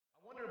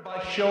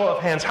By show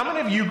of hands, how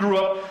many of you grew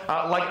up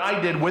like I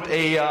did with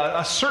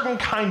a certain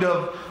kind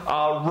of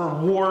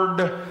reward,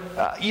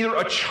 either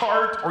a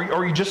chart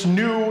or you just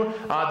knew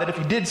that if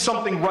you did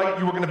something right,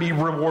 you were going to be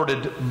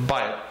rewarded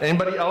by it?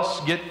 Anybody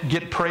else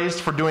get praised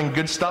for doing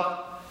good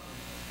stuff?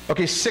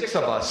 Okay, 6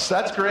 of us.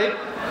 That's great.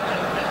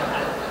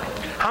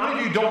 How many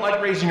of you don't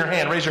like raising your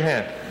hand? Raise your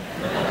hand.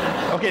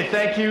 Okay,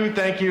 thank you.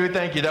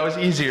 That was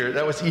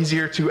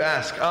easier to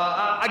ask.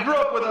 I grew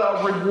up with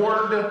a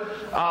reward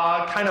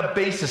kind of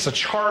basis, a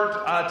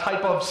chart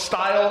type of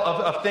style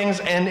of things,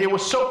 and it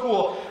was so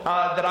cool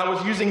that I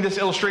was using this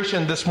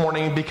illustration this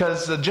morning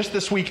because just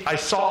this week I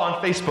saw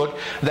on Facebook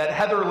that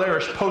Heather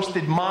Larish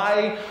posted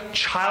my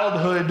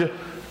childhood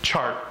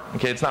chart.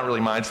 Okay, it's not really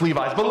mine, it's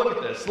Levi's. But look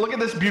at this. Look at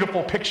this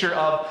beautiful picture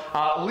of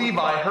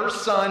Levi. Her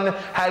son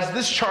has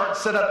this chart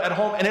set up at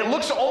home, and it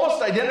looks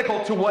almost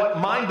identical to what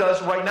mine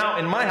does right now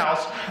in my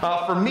house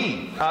for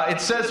me.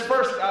 It says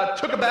first,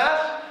 took a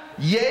bath.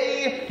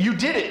 Yay, you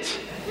did it.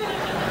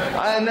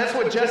 And that's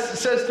what Jess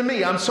says to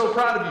me. I'm so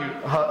proud of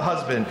you,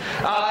 husband.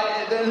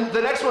 Then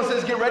the next one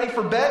says, get ready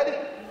for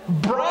bed.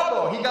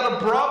 Bravo. He got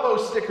a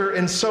bravo sticker,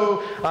 and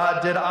so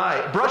did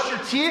I. Brush your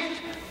teeth.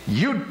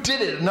 You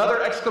did it.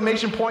 Another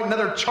exclamation point,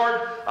 another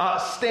chart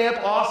stamp.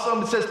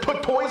 Awesome. It says,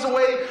 put toys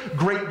away.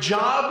 Great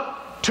job.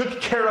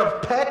 Took care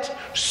of pet.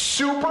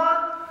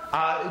 Super.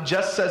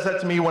 Jess says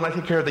that to me when I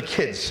take care of the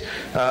kids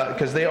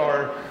because they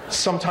are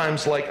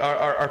sometimes like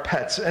our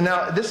pets. And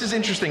now this is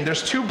interesting.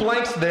 There's 2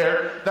 blanks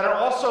there that are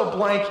also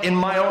blank in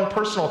my own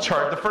personal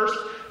chart. The first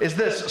is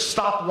this: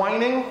 stop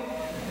whining.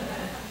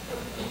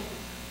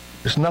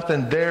 There's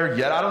nothing there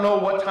yet. I don't know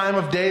what time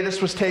of day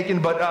this was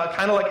taken, but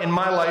kind of like in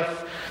my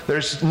life,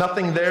 there's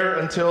nothing there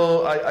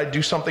until I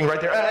do something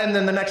right there. And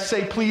then the next,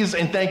 say please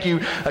and thank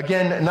you.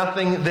 Again,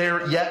 nothing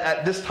there yet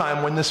at this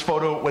time when this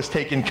photo was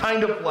taken.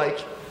 Kind of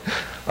like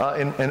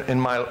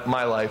in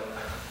my life.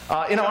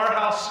 In our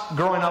house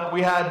growing up,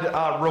 we had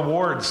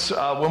rewards.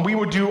 When we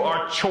would do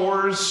our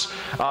chores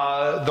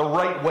the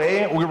right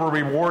way, we were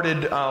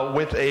rewarded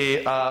with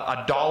a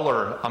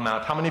dollar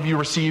amount. How many of you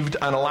received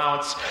an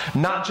allowance,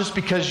 not just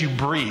because you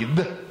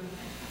breathed?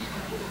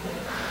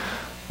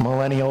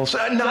 Millennials.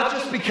 Not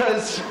just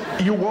because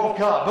you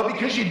woke up, but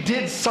because you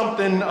did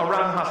something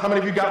around the house. How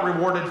many of you got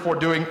rewarded for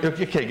doing...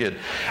 Okay, good.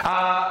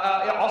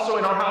 Also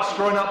in our house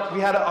growing up, we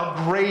had a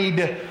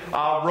grade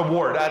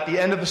reward. At the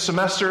end of the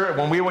semester,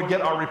 when we would get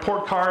our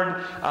report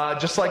card,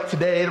 just like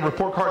today, the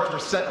report cards were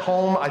sent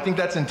home. I think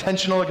that's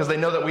intentional because they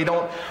know that we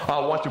don't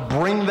want to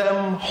bring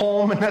them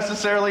home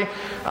necessarily.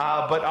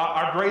 But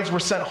our grades were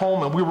sent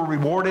home, and we were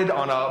rewarded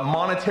on a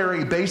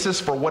monetary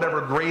basis for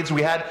whatever grades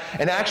we had.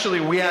 And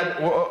actually, we had...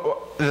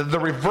 the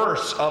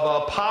reverse of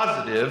a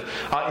positive.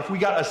 If we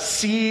got a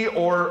C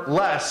or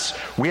less,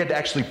 we had to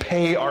actually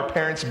pay our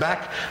parents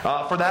back.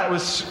 For that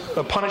was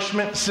a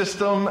punishment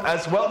system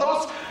as well.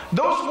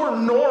 Those were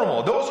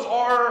normal. Those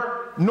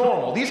are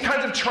normal. These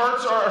kinds of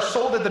charts are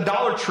sold at the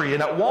Dollar Tree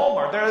and at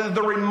Walmart. They're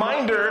the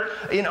reminder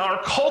in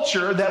our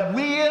culture that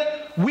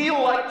we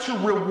like to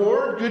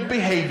reward good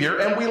behavior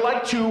and we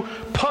like to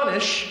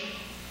punish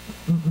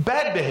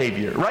bad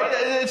behavior, right?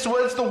 It's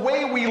the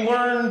way we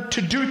learn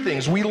to do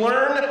things. We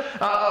learn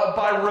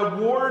by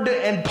reward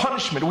and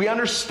punishment. We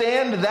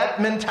understand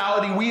that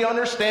mentality. We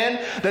understand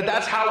that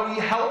that's how we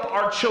help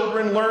our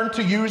children learn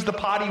to use the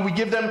potty. We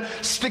give them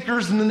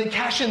stickers, and then they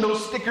cash in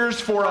those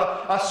stickers for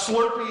a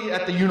Slurpee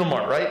at the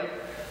Unimart, right?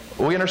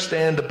 We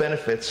understand the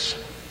benefits.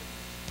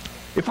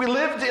 If we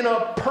lived in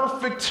a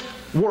perfect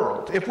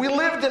world, if we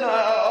lived in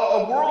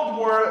a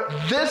world where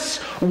this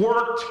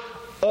worked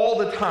all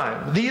the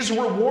time, these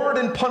reward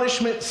and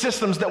punishment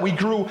systems that we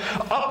grew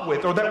up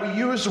with or that we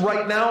use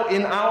right now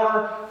in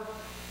our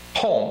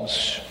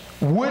homes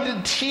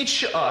would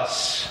teach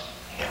us,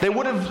 they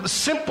would have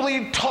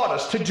simply taught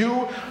us to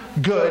do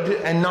good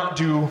and not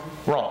do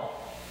wrong,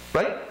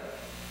 right?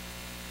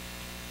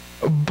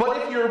 But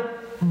if you're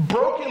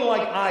broken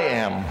like I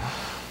am,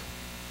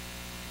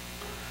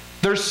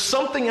 there's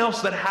something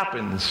else that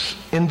happens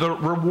in the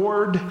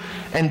reward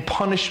and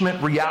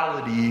punishment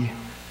reality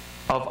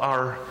of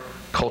our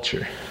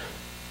culture.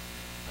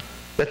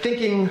 The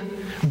thinking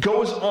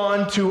goes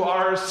on to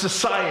our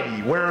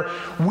society where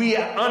we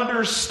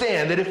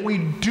understand that if we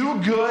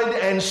do good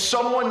and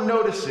someone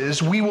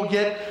notices, we will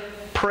get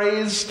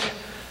praised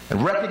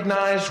and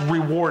recognized,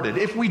 rewarded.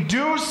 If we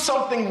do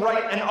something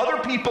right and other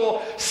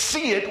people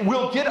see it,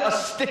 we'll get a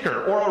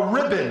sticker or a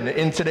ribbon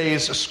in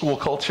today's school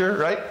culture,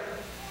 right?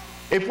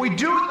 If we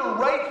do the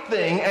right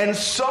thing and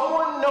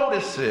someone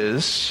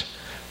notices,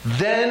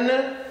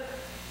 then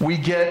we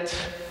get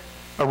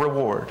a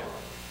reward.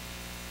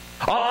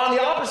 On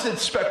the opposite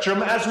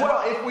spectrum as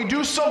well, if we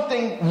do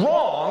something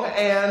wrong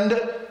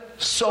and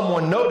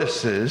someone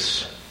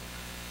notices,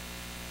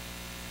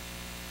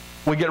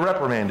 we get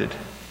reprimanded.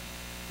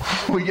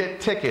 We get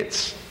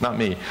tickets. Not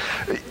me.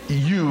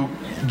 You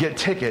get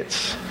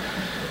tickets.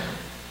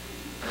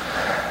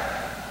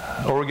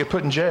 Or we get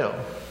put in jail.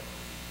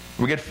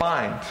 We get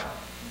fined.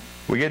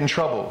 We get in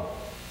trouble.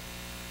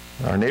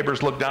 Our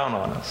neighbors look down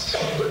on us.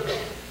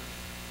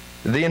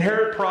 The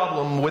inherent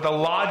problem with a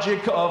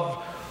logic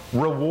of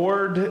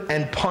reward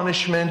and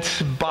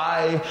punishment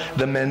by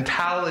the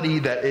mentality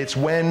that it's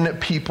when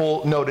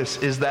people notice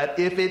is that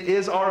if it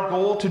is our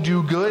goal to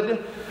do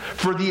good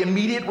for the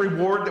immediate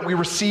reward that we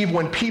receive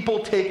when people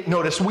take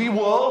notice,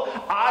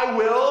 I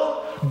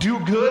will do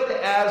good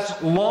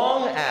as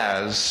long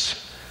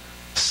as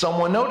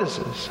someone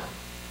notices.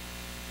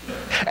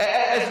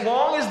 As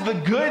long as the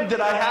good that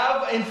I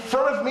have in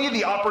front of me,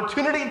 the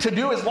opportunity to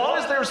do, as long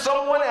as there's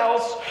someone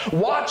else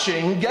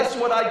watching, guess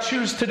what I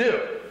choose to do?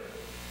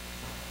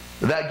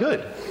 That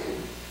good.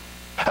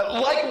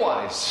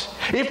 Likewise,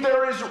 if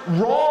there is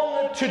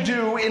wrong to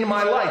do in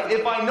my life,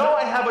 if I know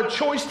I have a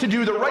choice to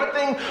do the right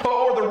thing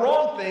or the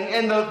wrong thing,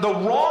 and the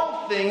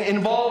wrong thing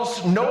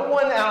involves no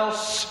one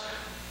else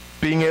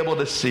being able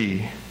to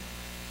see,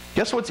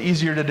 guess what's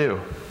easier to do?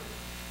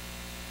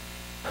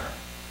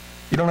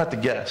 You don't have to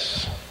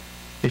guess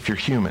if you're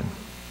human.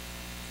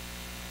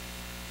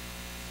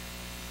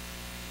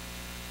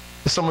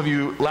 Some of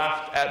you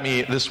laughed at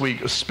me this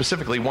week,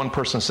 specifically one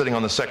person sitting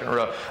on the second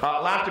row,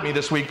 laughed at me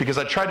this week because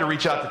I tried to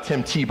reach out to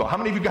Tim Tebow. How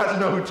many of you guys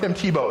know who Tim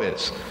Tebow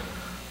is?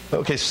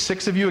 Okay,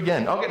 6 of you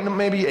again. Okay,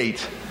 maybe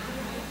 8.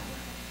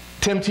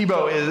 Tim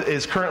Tebow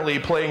is currently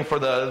playing for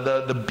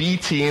the B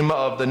team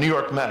of the New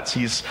York Mets.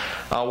 He's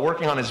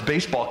working on his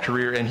baseball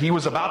career, and he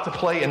was about to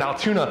play in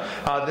Altoona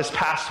this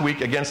past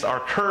week against our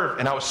Curve,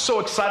 and I was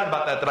so excited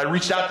about that I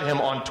reached out to him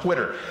on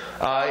Twitter.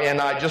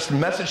 And I just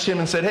messaged him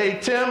and said, "Hey,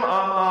 Tim,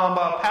 I'm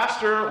a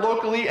pastor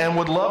locally and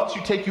would love to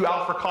take you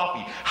out for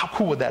coffee." How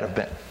cool would that have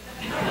been?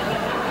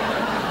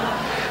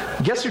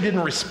 Guess who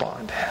didn't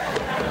respond?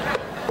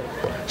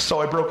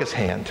 So I broke his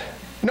hand.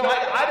 No,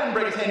 I didn't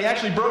break his hand. He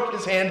actually broke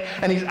his hand,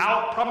 and he's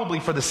out probably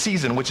for the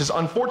season, which is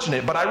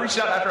unfortunate. But I reached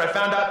out after I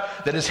found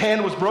out that his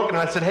hand was broken,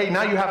 and I said, "Hey,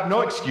 now you have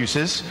no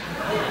excuses.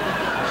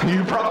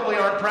 You probably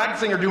aren't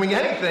practicing or doing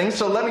anything,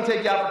 so let me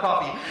take you out for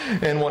coffee."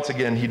 And once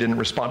again, he didn't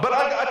respond. But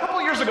a couple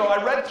of years ago,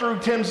 I read through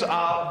Tim's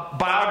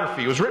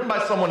biography. It was written by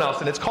someone else,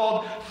 and it's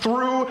called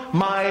Through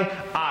My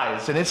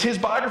Eyes. And it's his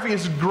biography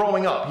is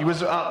growing up. He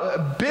was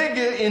big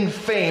in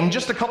fame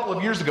just a couple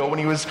of years ago when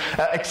he was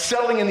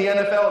excelling in the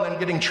NFL and then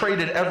getting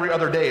traded every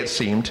other day, it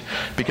seemed,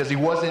 because he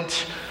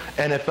wasn't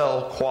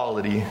NFL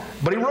quality.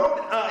 But he wrote,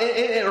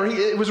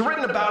 it was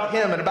written about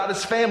him and about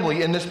his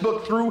family in this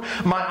book, Through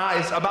My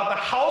Eyes, about the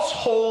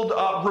household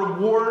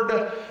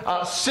reward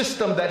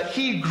system that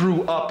he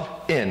grew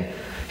up in.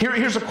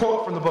 Here's a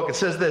quote from the book. It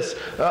says this: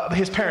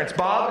 his parents,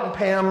 Bob and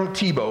Pam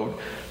Tebow,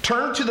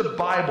 turned to the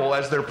Bible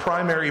as their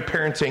primary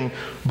parenting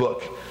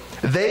book.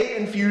 They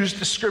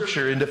infused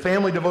Scripture into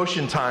family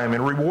devotion time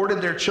and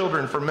rewarded their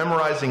children for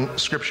memorizing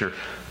Scripture.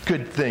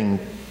 Good thing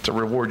to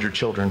reward your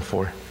children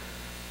for.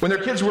 When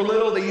their kids were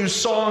little, they used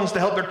songs to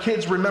help their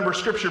kids remember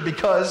Scripture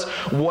because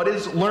what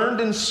is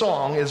learned in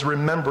song is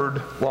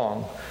remembered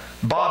long.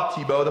 Bob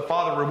Tebow, the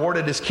father,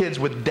 rewarded his kids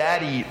with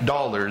daddy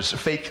dollars,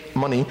 fake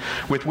money,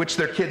 with which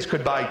their kids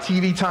could buy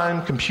TV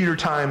time, computer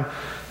time,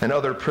 and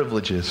other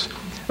privileges.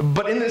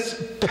 But in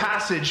this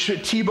passage,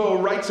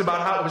 Tebow writes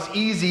about how it was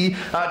easy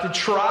to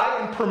try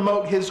and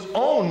promote his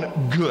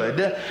own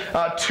good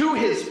to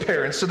his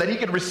parents so that he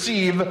could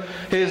receive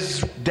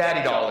his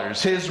daddy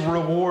dollars, his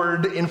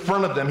reward in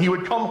front of them. He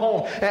would come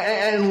home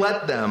and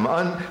let them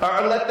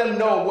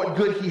know what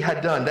good he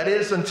had done. That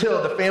is,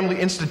 until the family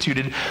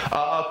instituted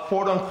a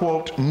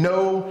quote-unquote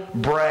no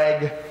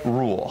brag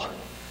rule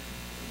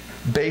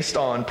based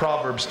on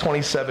Proverbs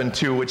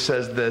 27:2, which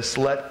says this: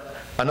 "Let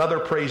another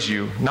praise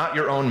you, not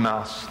your own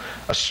mouth,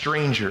 a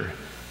stranger,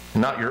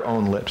 not your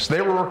own lips."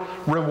 They were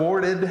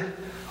rewarded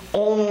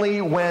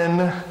only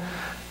when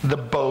the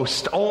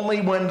boast,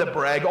 only when the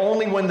brag,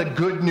 only when the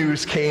good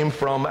news came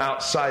from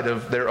outside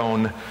of their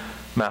own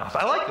mouth.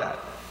 I like that.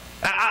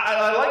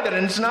 I like that,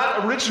 and it's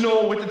not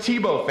original with the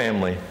Tebow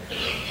family.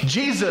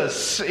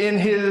 Jesus, in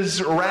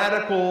his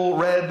radical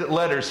red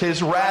letters,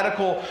 his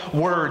radical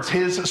words,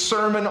 his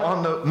Sermon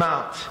on the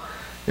Mount,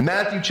 in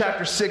Matthew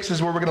chapter 6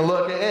 is where we're going to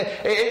look.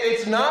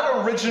 It's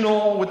not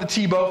original with the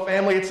Tebow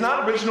family. It's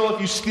not original if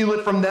you steal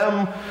it from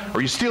them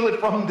or you steal it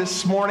from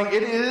this morning.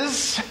 It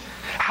is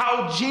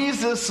how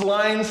Jesus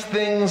lines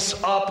things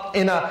up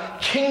in a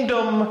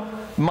kingdom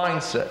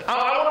mindset.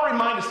 I want to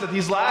remind us that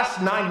these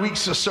last 9 weeks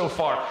so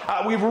far,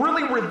 we've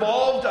really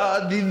revolved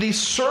these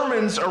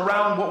sermons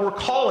around what we're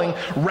calling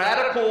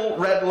radical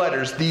red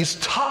letters, these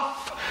tough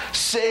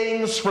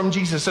sayings from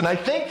Jesus. And I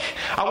think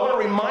I want to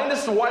remind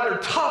us why they're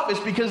tough is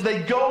because they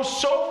go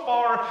so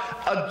far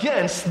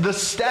against the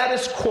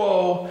status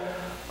quo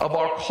of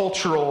our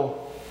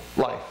cultural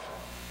life.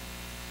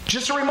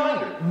 Just a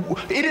reminder,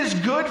 it is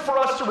good for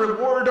us to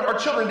reward our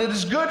children. It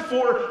is good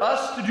for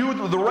us to do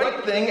the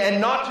right thing and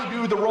not to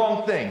do the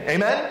wrong thing.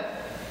 Amen?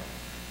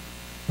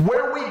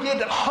 Where we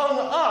get hung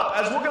up,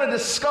 as we're going to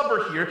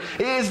discover here,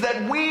 is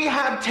that we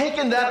have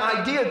taken that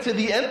idea to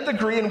the nth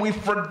degree and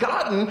we've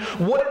forgotten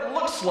what it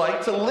looks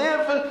like to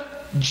live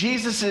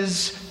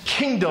Jesus'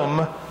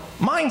 kingdom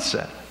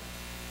mindset.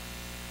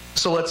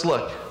 So let's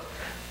look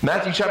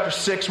Matthew chapter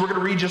 6, we're going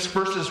to read just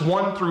verses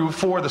 1 through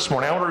 4 this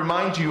morning. I want to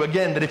remind you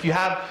again that if you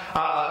have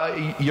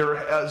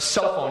your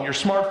cell phone, your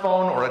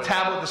smartphone, or a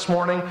tablet this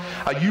morning,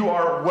 you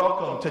are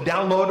welcome to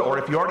download, or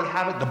if you already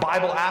have it, the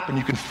Bible app, and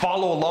you can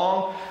follow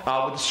along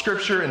with the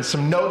scripture and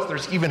some notes.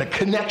 There's even a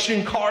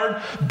connection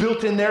card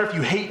built in there if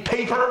you hate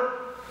paper.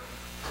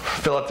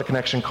 Fill out the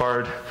connection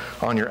card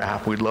on your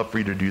app. We'd love for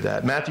you to do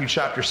that. Matthew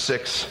chapter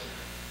 6.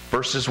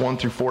 Verses 1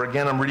 through 4.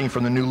 Again, I'm reading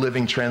from the New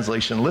Living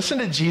Translation. Listen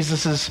to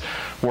Jesus'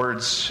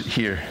 words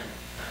here.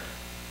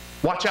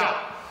 Watch out.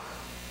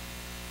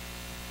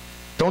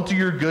 Don't do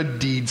your good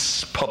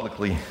deeds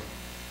publicly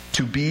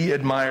to be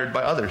admired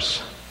by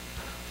others,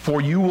 for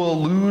you will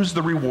lose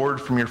the reward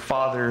from your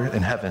Father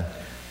in heaven.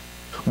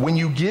 When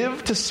you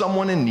give to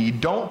someone in need,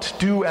 don't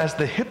do as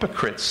the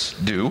hypocrites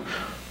do,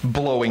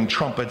 blowing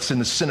trumpets in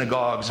the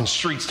synagogues and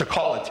streets to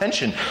call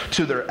attention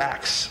to their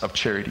acts of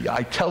charity.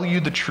 I tell you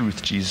the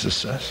truth, Jesus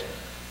says.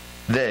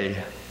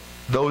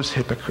 Those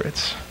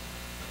hypocrites,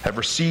 have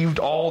received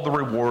all the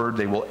reward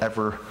they will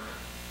ever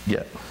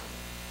get.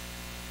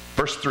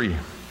 Verse 3.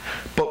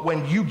 But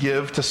when you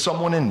give to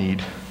someone in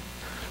need,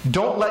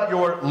 don't let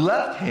your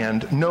left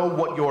hand know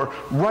what your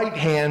right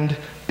hand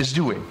is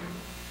doing.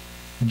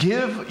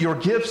 Give your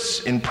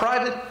gifts in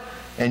private,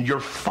 and your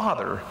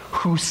Father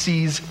who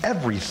sees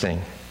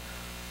everything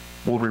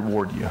will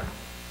reward you.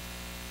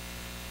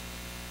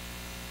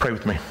 Pray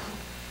with me.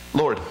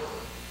 Lord,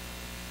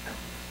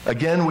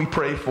 again we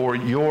pray for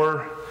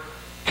your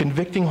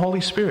convicting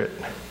Holy Spirit.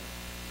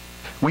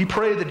 We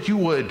pray that you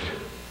would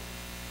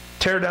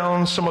tear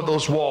down some of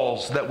those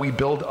walls that we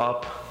build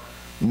up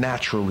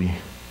naturally.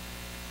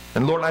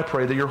 And Lord, I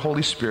pray that your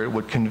Holy Spirit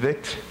would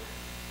convict,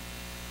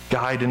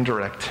 guide, and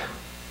direct.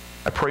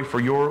 I pray for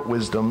your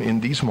wisdom in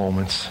these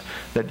moments,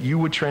 that you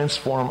would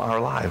transform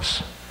our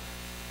lives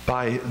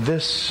by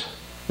this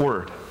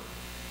word.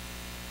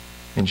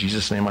 In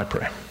Jesus' name I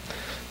pray.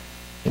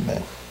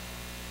 Amen.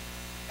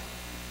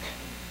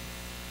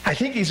 I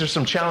think these are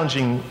some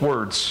challenging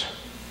words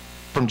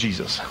from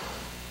Jesus.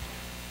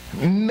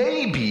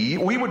 Maybe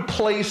we would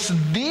place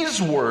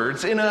these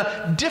words in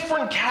a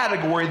different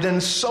category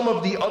than some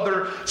of the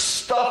other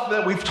stuff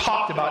that we've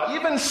talked about.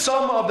 Even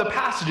some of the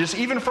passages,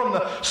 even from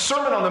the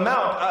Sermon on the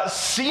Mount,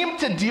 seem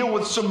to deal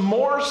with some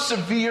more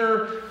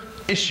severe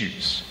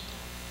issues.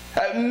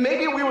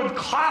 Maybe we would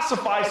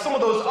classify some of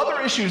those other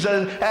issues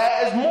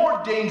as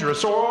more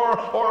dangerous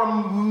or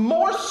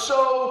more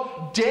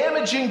so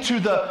damaging to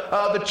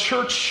the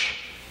church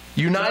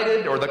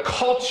united or the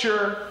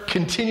culture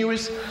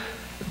continuous.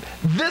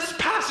 This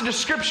passage of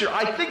Scripture,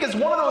 I think, is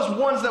one of those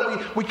ones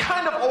that we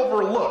kind of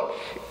overlook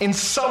in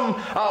some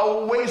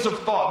ways of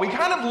thought. We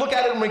kind of look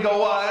at it and we go,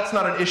 well, that's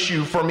not an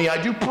issue for me.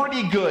 I do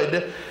pretty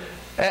good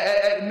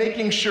at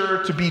making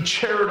sure to be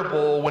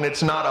charitable when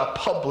it's not a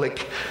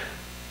public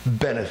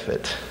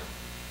benefit.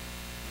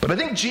 But I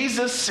think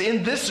Jesus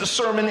in this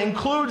sermon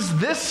includes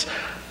this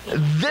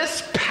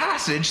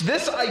passage,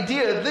 this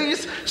idea,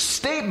 these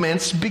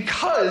statements,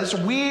 because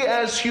we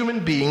as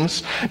human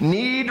beings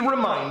need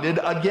reminded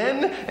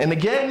again and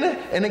again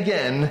and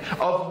again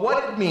of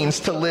what it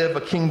means to live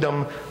a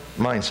kingdom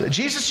mindset.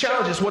 Jesus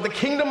challenges what the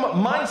kingdom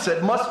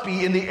mindset must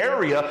be in the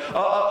area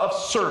of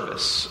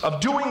service, of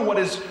doing what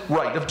is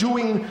right, of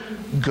doing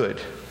good.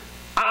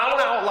 I want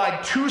to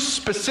outline two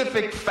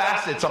specific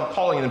facets, I'm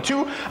calling them.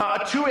 Two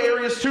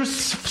areas, two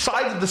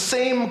sides of the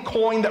same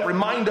coin that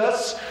remind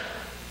us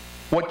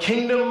what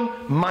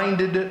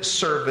kingdom-minded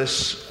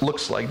service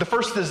looks like. The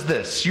first is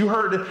this. You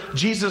heard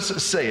Jesus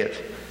say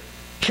it.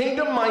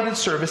 Kingdom-minded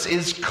service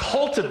is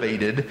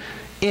cultivated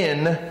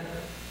in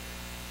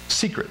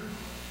secret.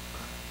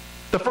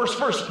 The first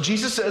verse,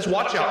 Jesus says,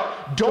 watch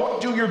out.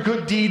 Don't do your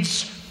good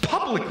deeds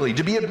publicly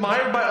to be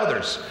admired by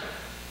others.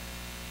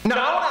 Now,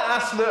 I want to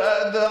ask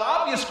the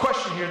obvious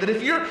question here, that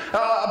if you're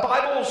a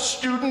Bible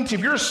student,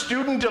 if you're a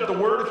student of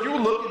the Word, if you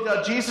look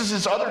at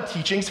Jesus' other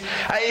teachings,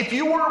 if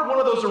you were one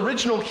of those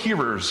original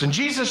hearers, and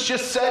Jesus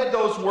just said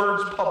those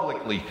words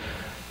publicly,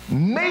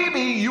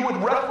 maybe you would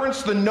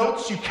reference the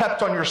notes you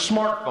kept on your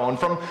smartphone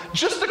from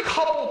just a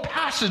couple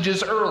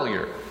passages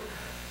earlier,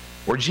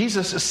 where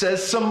Jesus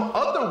says some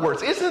other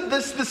words. Isn't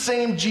this the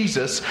same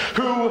Jesus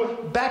who,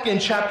 back in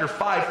chapter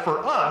 5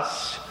 for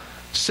us,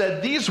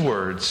 said these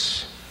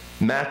words?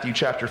 Matthew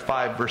chapter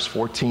 5, verse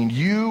 14,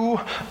 you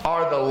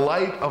are the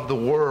light of the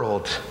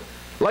world,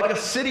 like a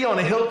city on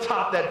a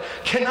hilltop that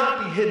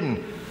cannot be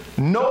hidden.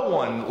 No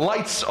one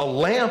lights a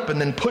lamp and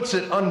then puts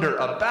it under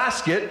a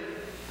basket.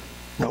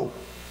 No.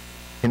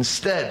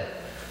 Instead,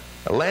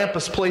 a lamp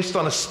is placed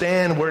on a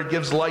stand where it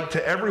gives light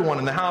to everyone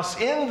in the house.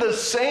 In the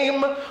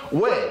same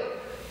way,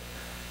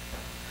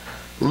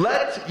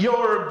 let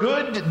your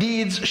good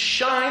deeds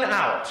shine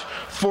out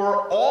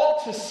for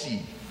all to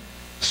see,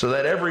 so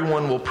that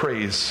everyone will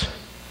praise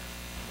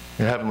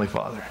your Heavenly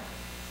Father.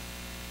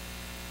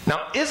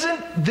 Now,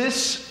 isn't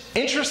this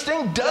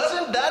interesting?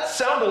 Doesn't that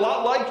sound a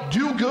lot like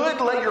do good,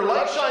 let your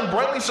light shine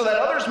brightly so that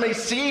others may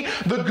see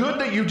the good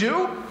that you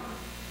do?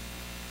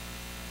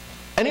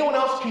 Anyone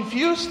else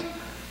confused?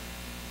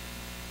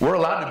 We're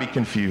allowed to be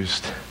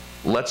confused.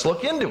 Let's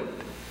look into it.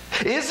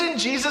 Isn't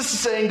Jesus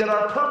saying that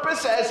our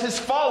purpose as his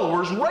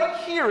followers right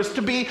here is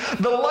to be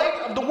the light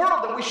of the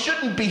world, that we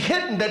shouldn't be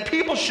hidden, that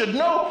people should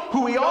know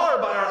who we are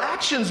by our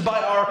actions, by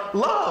our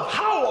love?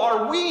 How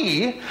are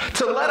we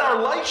to let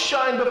our light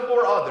shine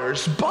before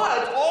others,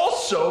 but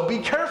also be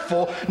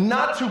careful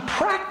not to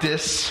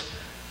practice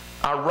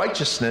our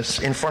righteousness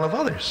in front of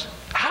others?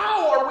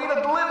 How are we to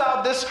live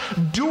out this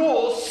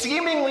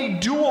seemingly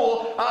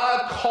dual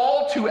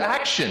call to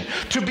action?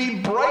 To be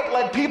bright,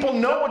 let people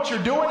know what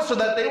you're doing so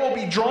that they will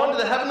be drawn to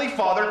the Heavenly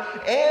Father,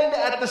 and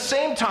at the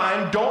same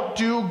time, don't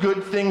do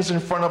good things in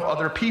front of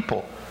other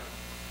people.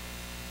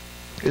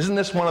 Isn't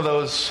this one of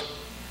those,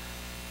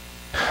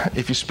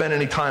 if you spend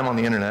any time on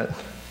the internet,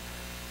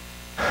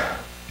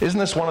 isn't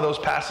this one of those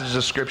passages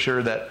of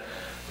Scripture that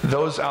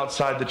those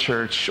outside the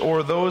church,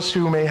 or those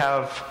who may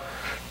have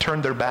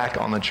turned their back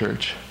on the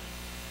church,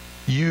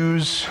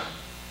 use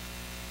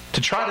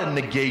to try to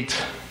negate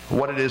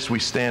what it is we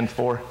stand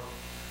for,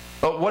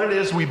 what it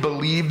is we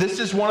believe? This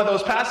is one of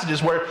those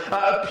passages where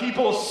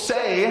people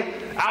say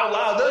out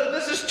loud,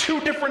 this is two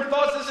different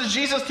thoughts. This is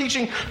Jesus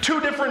teaching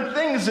two different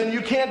things, and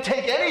you can't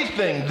take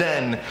anything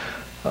then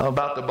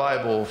about the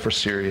Bible for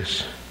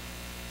serious.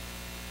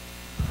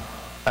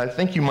 I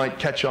think you might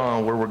catch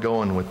on where we're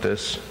going with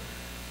this.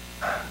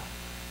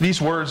 These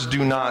words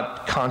do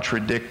not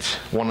contradict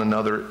one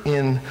another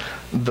in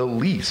the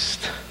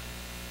least.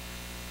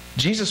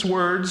 Jesus'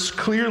 words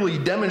clearly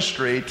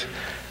demonstrate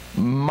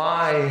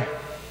my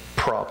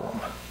problem.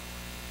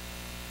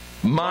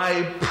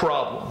 My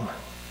problem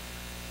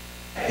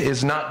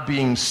is not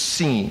being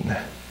seen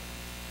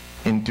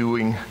in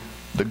doing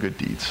the good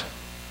deeds.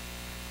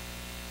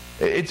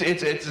 It's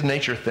a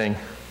nature thing.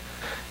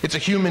 It's a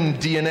human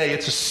DNA.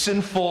 It's a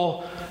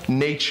sinful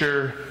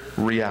nature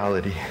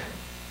reality.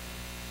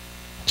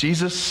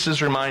 Jesus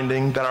is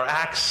reminding that our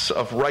acts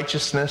of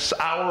righteousness,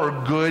 our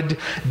good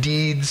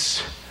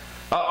deeds,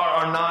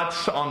 are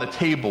not on the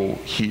table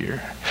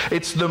here.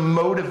 It's the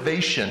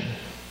motivation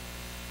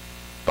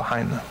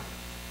behind them.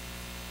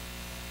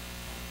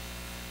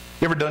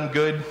 You ever done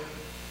good?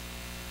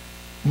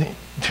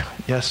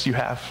 Yes, you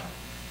have.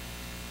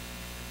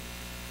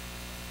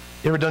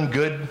 You ever done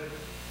good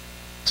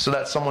so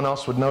that someone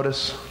else would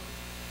notice?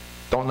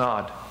 Don't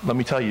nod. Let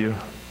me tell you,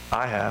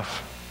 I have.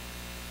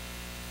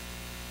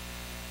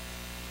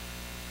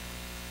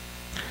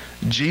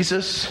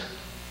 Jesus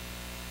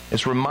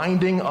is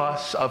reminding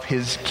us of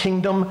his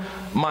kingdom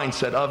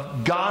mindset,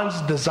 of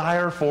God's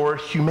desire for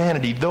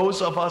humanity.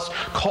 Those of us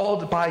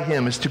called by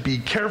him is to be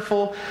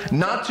careful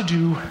not to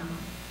do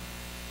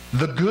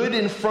the good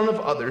in front of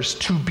others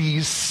to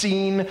be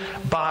seen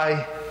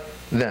by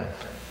them.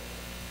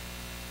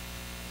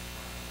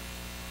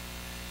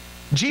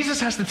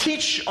 Jesus has to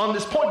teach on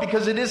this point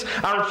because it is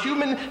our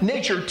human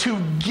nature to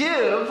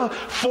give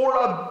for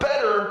a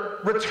better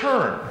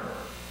return.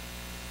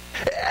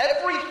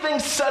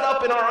 Everything's set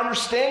up in our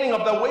understanding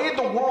of the way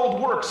the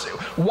world works.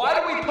 Why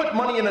do we put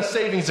money in a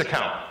savings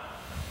account?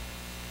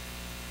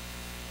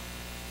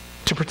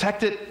 To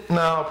protect it?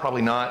 No,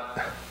 probably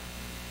not.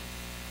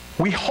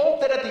 We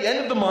hope that at the end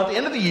of the month,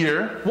 end of the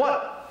year,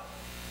 what?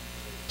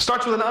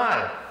 Starts with an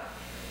I.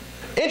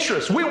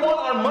 Interest. We want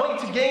our money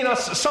to gain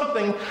us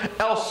something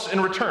else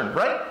in return,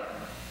 right?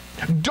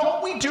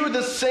 Don't we do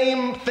the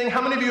same thing?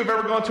 How many of you have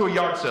ever gone to a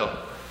yard sale?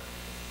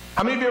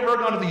 How many of you have ever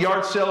gone to the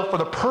yard sale for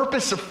the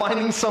purpose of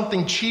finding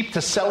something cheap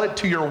to sell it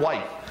to your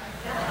wife?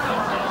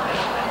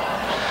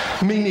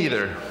 Me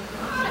neither.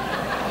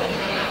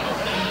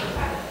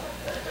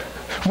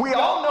 We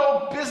all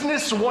know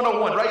business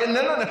 101, right? And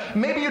then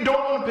maybe you don't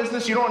own a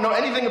business, you don't know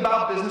anything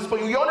about business,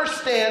 but you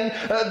understand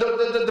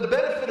the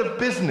benefit of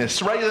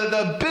business, right?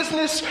 The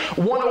business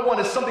 101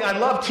 is something I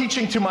love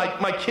teaching to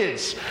my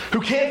kids who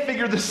can't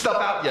figure this stuff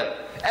out yet.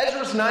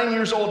 Ezra's 9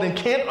 years old and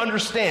can't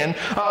understand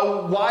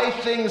why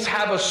things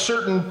have a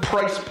certain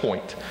price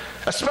point,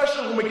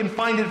 especially when we can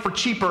find it for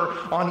cheaper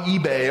on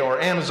eBay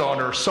or Amazon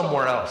or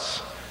somewhere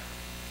else.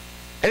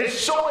 And it's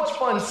so much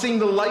fun seeing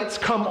the lights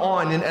come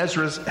on in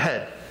Ezra's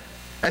head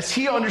as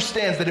he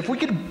understands that if we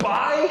could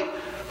buy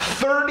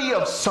 30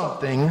 of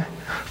something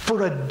for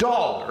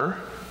 $1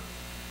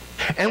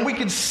 and we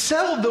could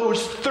sell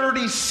those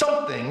 30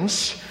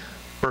 somethings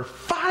for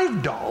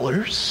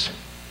 $5,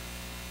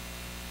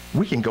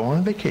 we can go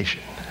on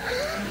vacation.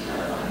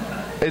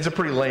 It's a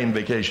pretty lame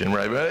vacation,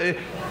 right?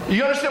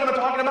 You understand what I'm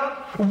talking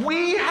about?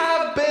 We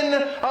have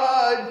been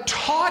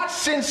taught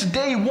since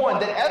day one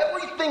that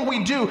everything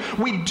we do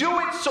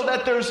it so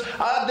that there's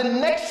the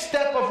next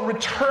step of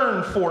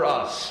return for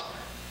us.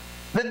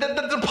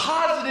 The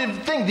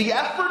positive thing, the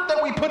effort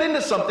that we put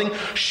into something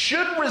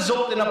should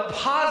result in a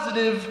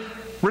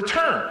positive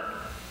return.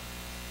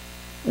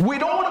 We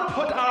don't want to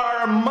put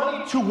our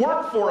money to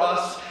work for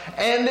us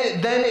and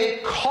then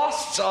it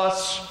costs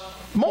us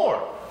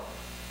more.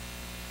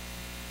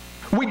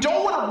 We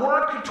don't want to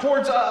work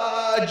towards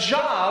a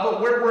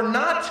job where we're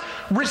not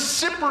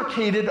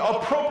reciprocated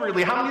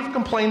appropriately. How many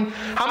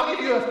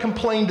of you have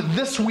complained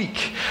this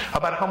week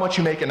about how much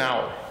you make an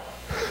hour?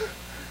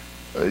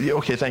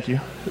 Okay, thank you.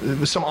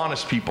 Some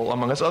honest people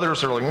among us.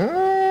 Others are like,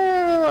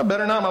 I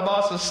better not. My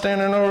boss is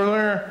standing over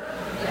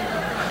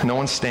there. No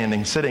one's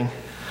standing, sitting.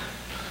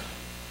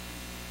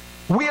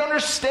 We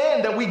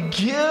understand that we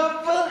give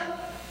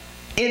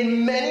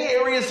in many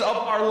areas of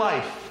our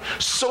life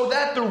so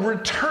that the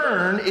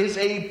return is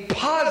a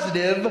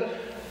positive,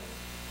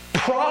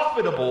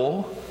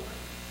 profitable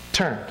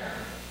turn.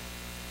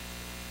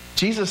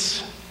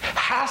 Jesus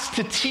has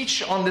to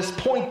teach on this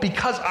point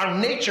because our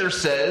nature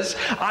says,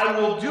 I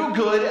will do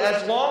good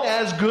as long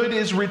as good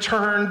is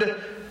returned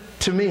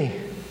to me.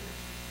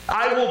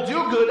 I will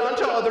do good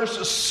unto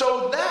others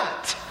so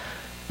that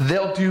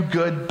they'll do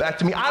good back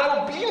to me. I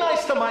will be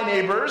nice to my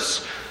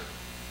neighbors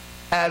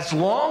as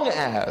long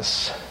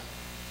as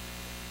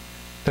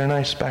they're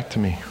nice back to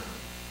me.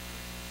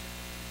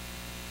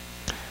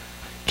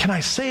 Can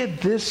I say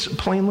it this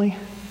plainly?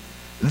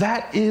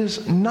 That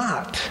is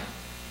not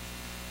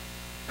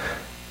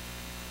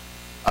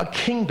a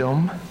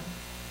kingdom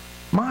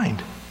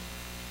mind.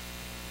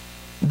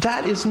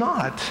 That is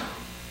not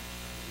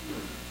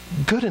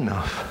good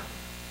enough.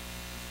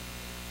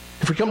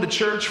 If we come to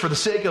church for the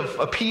sake of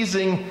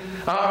appeasing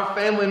our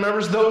family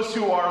members, those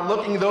who are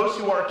looking, those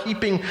who are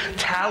keeping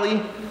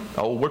tally,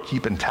 oh, we're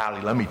keeping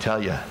tally, let me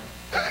tell you.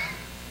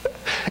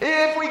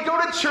 If we go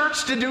to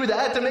church to do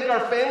that, to make our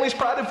families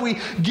proud, if we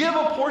give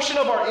a portion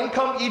of our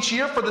income each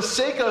year for the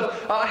sake of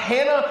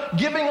Hannah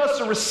giving us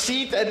a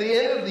receipt at the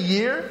end of the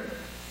year,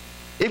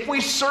 if we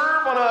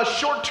serve on a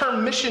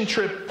short-term mission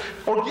trip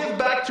or give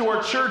back to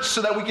our church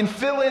so that we can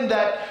fill in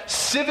that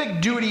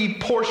civic duty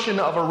portion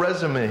of a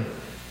resume,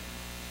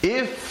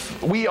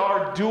 if we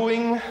are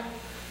doing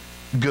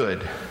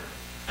good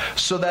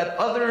so that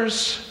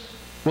others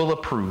will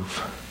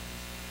approve,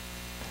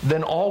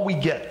 then all we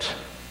get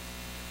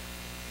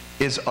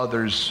is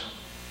others'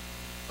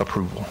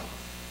 approval.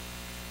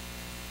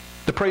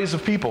 The praise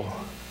of people.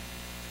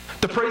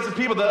 The praise of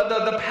people,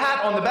 the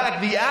pat on the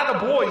back, the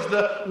attaboys,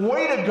 the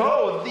way to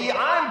go, the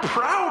I'm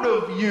proud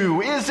of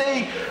you is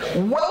a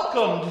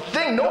welcomed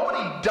thing.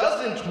 Nobody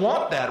doesn't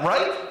want that,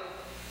 right?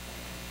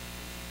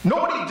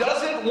 Nobody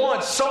doesn't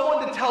want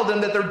someone to tell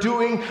them that they're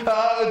doing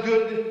a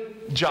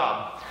good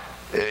job.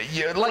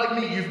 Like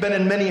me, you've been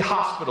in many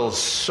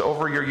hospitals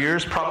over your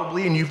years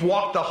probably, and you've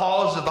walked the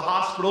halls of the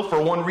hospital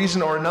for one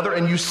reason or another,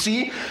 and you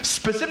see,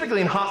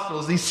 specifically in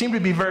hospitals, these seem to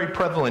be very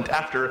prevalent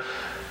after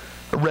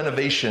a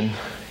renovation.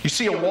 You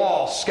see a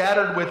wall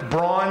scattered with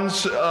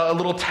bronze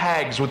little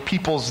tags with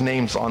people's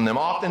names on them.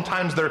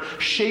 Oftentimes they're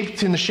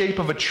shaped in the shape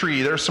of a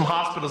tree. There are some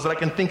hospitals that I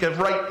can think of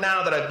right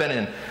now that I've been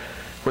in,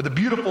 where the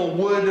beautiful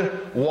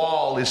wood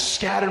wall is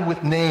scattered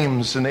with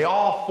names, and they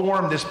all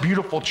form this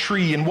beautiful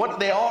tree. And what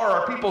they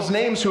are people's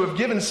names who have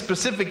given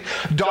specific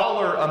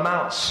dollar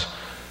amounts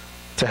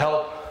to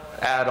help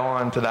add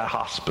on to that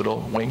hospital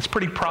wing. It's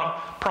pretty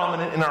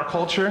prominent in our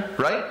culture,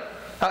 right?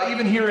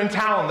 Even here in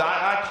town,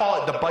 I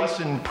call it the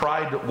Bison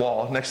Pride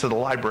Wall next to the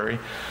library.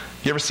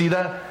 You ever see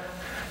that?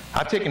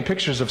 I've taken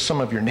pictures of some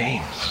of your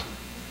names.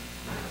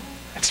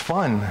 It's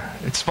fun.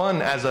 It's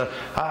fun as an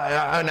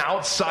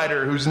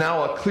outsider who's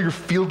now a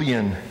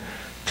Clearfieldian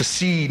to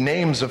see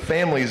names of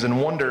families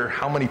and wonder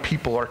how many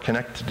people are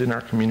connected in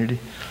our community.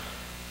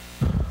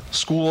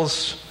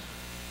 Schools,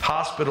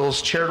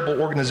 hospitals,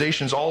 charitable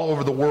organizations all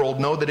over the world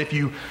know that if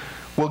you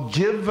will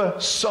give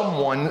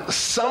someone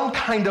some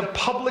kind of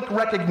public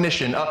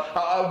recognition,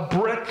 a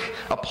brick,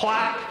 a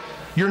plaque,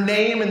 your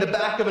name in the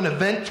back of an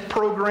event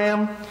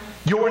program,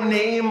 your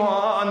name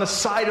on the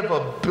side of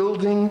a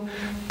building,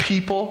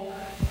 people,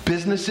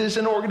 businesses,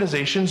 and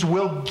organizations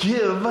will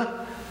give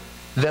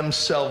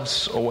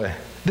themselves away.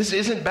 This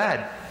isn't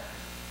bad.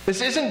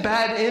 This isn't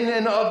bad in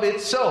and of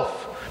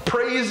itself.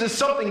 Praise is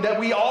something that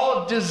we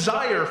all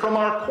desire from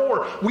our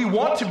core. We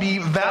want to be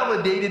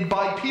validated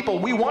by people.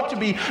 We want to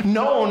be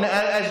known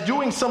as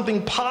doing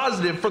something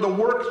positive for the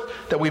work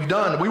that we've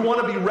done. We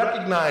want to be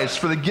recognized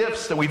for the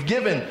gifts that we've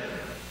given.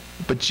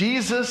 But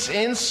Jesus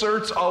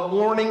inserts a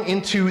warning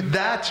into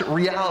that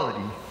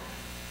reality.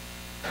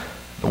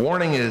 The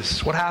warning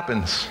is, what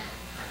happens?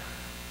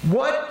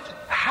 What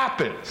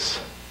happens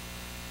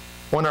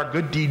when our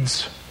good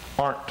deeds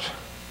aren't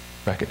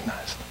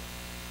recognized?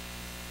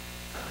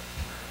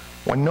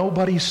 When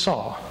nobody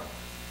saw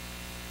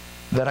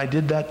that I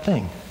did that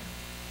thing.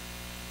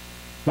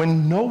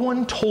 When no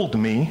one told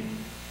me,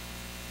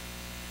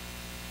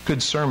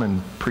 good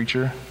sermon,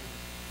 preacher.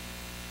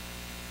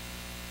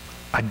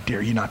 I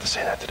dare you not to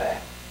say that today.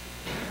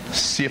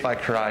 See if I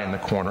cry in the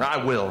corner.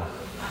 I will.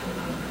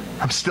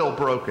 I'm still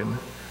broken.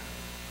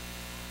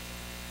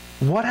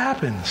 What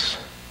happens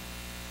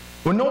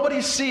when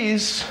nobody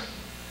sees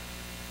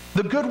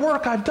the good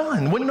work I've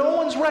done? When no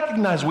one's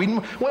recognized,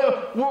 when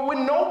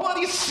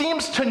nobody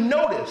seems to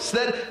notice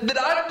that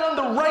I've done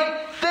the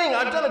right thing,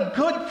 I've done a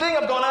good thing,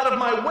 I've gone out of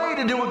my way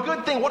to do a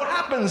good thing. What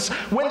happens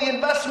when the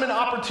investment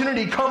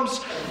opportunity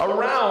comes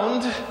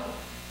around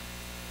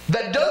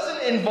that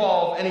doesn't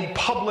involve any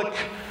public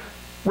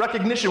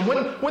recognition?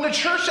 When the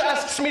church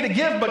asks me to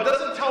give but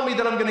doesn't tell me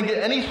that I'm going to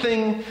get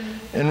anything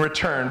in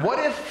return? What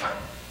if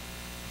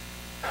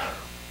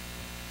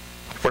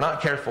we're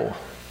not careful,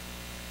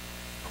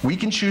 we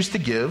can choose to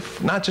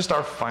give, not just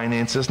our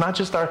finances, not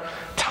just our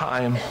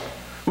time.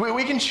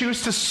 We can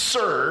choose to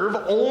serve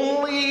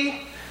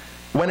only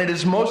when it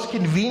is most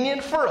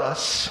convenient for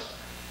us,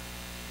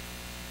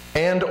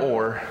 and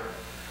or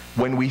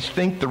when we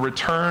think the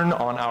return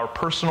on our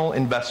personal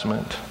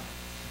investment,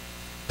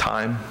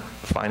 time,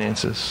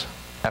 finances,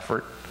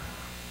 effort,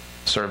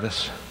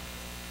 service,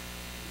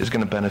 is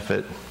going to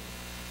benefit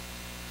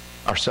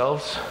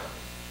ourselves,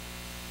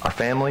 our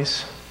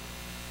families,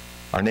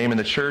 our name in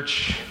the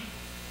church,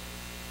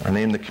 our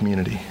name in the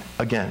community.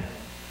 Again,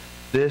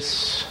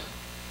 this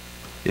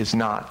is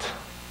not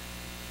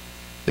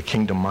the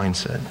kingdom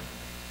mindset.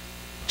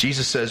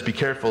 Jesus says, be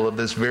careful of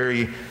this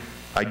very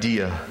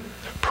idea,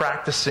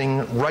 practicing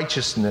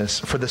righteousness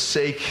for the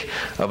sake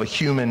of a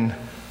human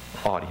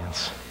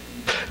audience.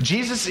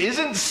 Jesus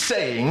isn't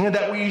saying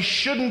that we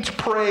shouldn't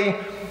pray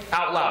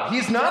out loud.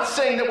 He's not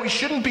saying that we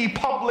shouldn't be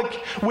public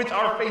with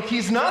our faith.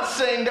 He's not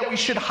saying that we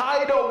should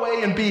hide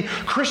away and be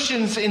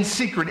Christians in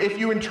secret. If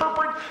you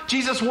interpret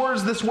Jesus'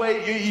 words this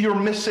way, you're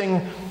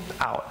missing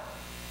out.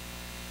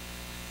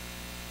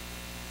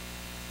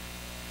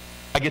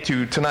 I get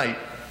to, tonight,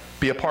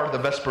 be a part of the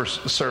Vesper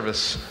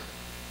service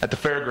at the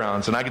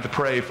fairgrounds, and I get to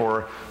pray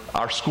for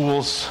our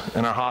schools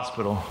and our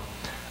hospital.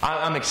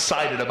 I'm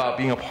excited about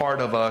being a part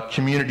of a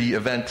community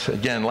event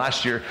again.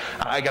 Last year,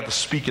 I got to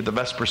speak at the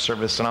Vesper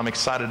service, and I'm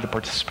excited to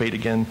participate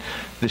again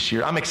this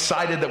year. I'm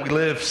excited that we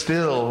live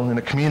still in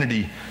a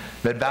community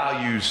that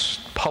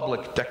values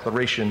public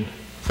declaration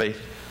faith.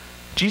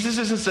 Jesus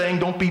isn't saying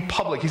don't be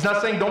public. He's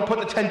not saying don't put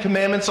the Ten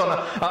Commandments on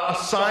a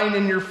sign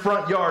in your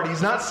front yard.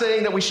 He's not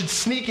saying that we should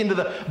sneak into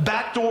the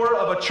back door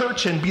of a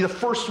church and be the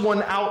first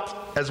one out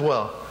as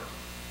well.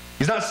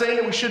 He's not saying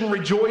that we shouldn't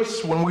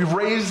rejoice when we've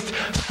raised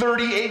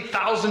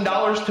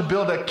 $38,000 to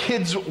build a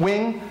kids'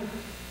 wing.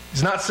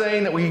 He's not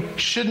saying that we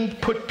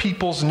shouldn't put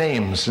people's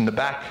names in the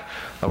back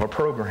of a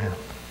program.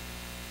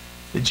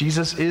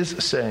 Jesus is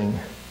saying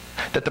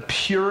that the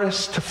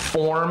purest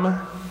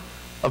form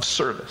of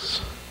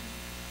service,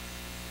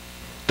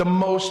 the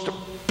most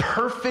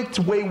perfect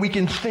way we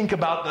can think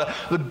about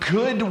the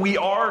good we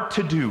are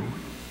to do,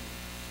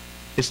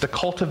 is to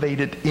cultivate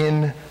it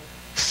in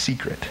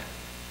secret.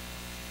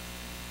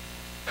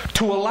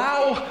 To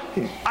allow,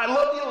 I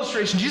love the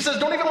illustration. Jesus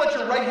says, don't even let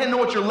your right hand know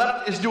what your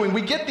left is doing.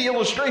 We get the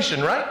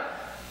illustration, right?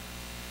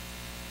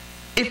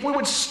 If we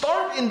would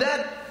start in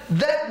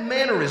that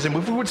mannerism,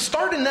 if we would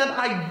start in that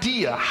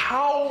idea,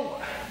 how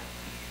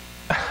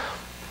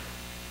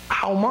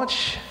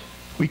much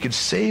we could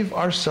save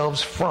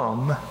ourselves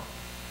from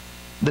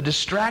the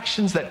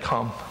distractions that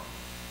come,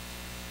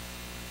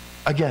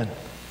 again,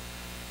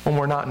 when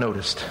we're not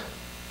noticed.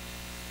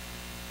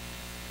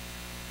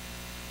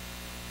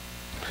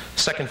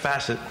 Second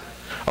facet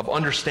of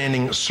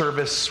understanding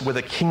service with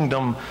a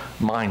kingdom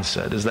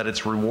mindset is that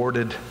it's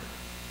rewarded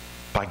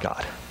by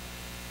God.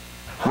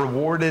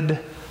 Rewarded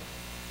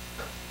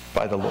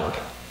by the Lord.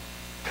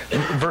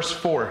 Verse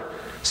 4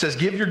 says,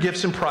 give your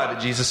gifts in private,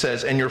 Jesus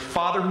says, and your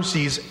Father who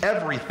sees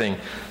everything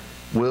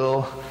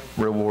will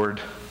reward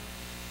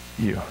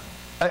you.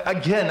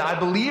 Again, I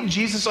believe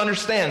Jesus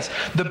understands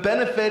the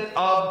benefit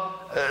of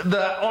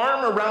the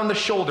arm around the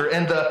shoulder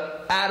and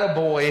the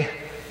attaboy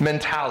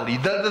mentality.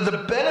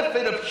 The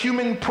benefit of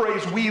human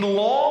praise, we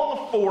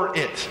long for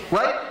it,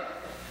 right?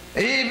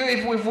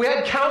 If we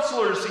had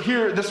counselors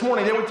here this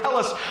morning, they would tell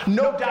us,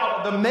 no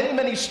doubt, the many,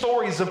 many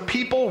stories of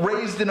people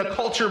raised in a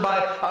culture by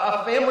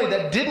a family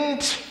that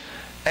didn't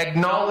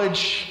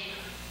acknowledge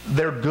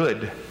their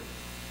good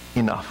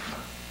enough.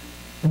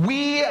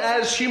 We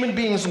as human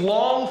beings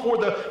long for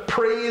the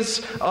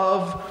praise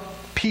of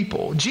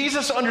people.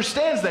 Jesus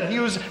understands that. He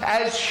was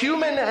as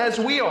human as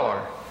we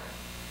are.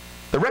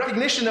 The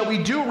recognition that we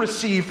do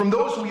receive from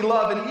those we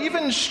love and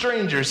even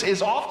strangers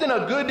is often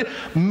a good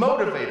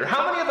motivator.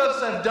 How many of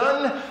us have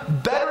done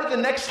better the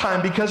next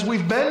time because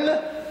we've been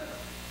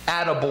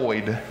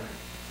attaboyed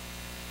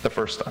the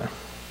first time?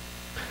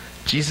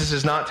 Jesus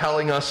is not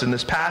telling us in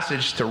this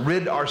passage to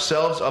rid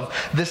ourselves of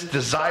this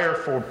desire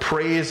for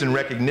praise and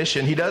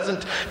recognition. He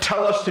doesn't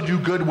tell us to do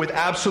good with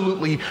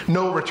absolutely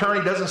no return.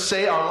 He doesn't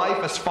say our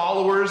life as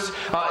followers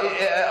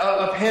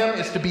of Him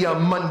is to be a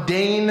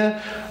mundane,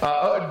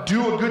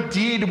 do a good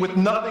deed with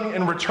nothing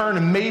in return,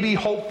 and maybe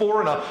hope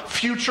for in a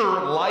future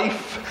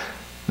life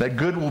that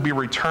good will be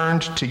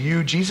returned to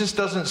you. Jesus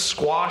doesn't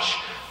squash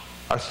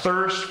our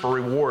thirst for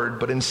reward,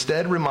 but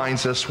instead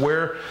reminds us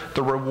where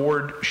the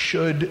reward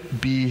should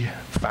be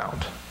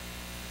found.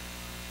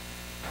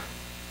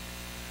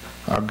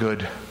 Our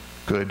good,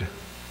 good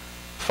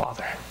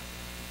Father.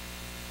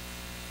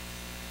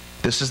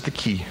 This is the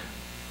key.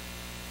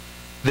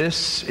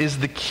 This is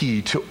the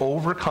key to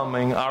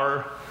overcoming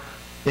our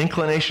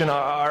inclination,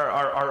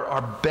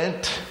 our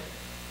bent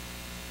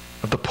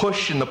of the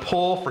push and the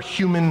pull for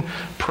human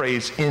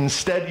praise.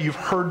 Instead, you've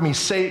heard me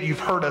say it, you've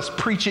heard us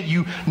preach it,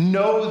 you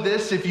know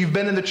this if you've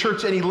been in the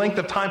church any length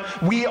of time.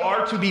 We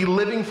are to be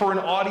living for an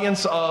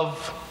audience of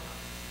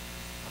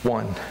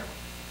one.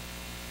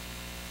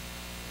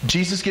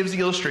 Jesus gives the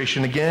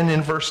illustration again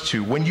in verse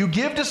 2. When you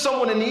give to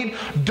someone in need,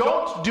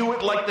 don't do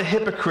it like the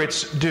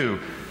hypocrites do,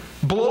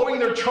 blowing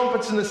their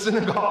trumpets in the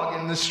synagogue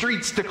and the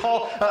streets to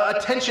call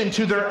attention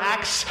to their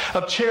acts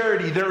of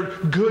charity, their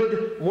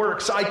good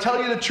works. I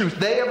tell you the truth,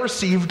 they have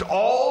received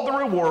all the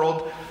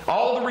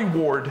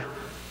reward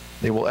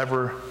they will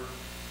ever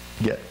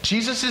get.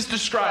 Jesus is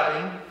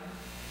describing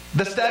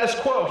the status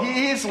quo.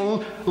 He is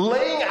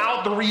laying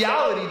out the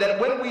reality that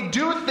when we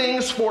do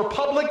things for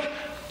public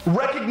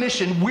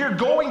recognition, we're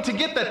going to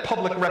get that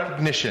public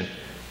recognition.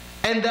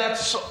 And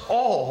that's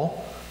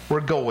all we're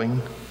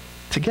going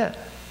to get.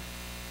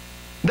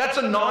 That's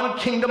a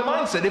non-kingdom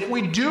mindset. If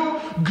we do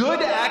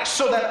good acts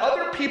so that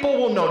other people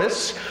will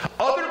notice,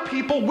 other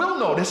people will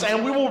notice,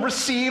 and we will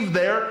receive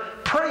their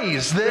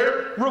praise,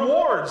 their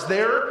rewards,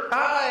 their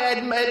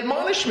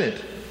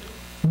admonishment.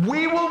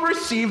 We will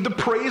receive the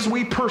praise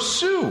we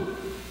pursue.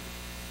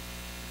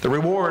 The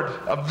reward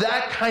of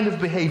that kind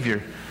of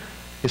behavior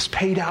is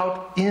paid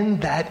out in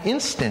that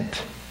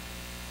instant.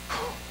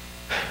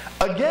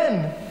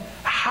 Again,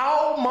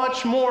 how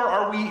much more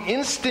are we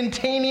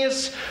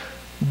instantaneous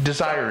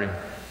desiring?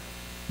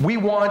 We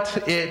want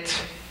it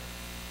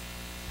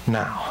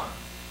now.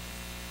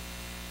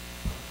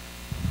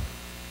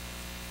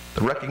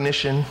 The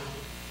recognition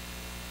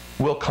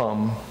will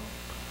come.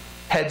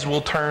 Heads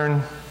will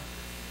turn.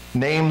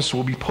 Names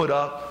will be put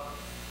up.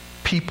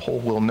 People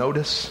will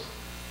notice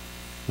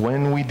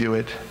when we do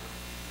it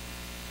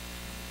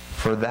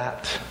for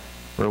that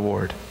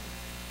reward.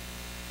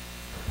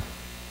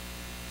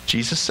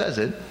 Jesus says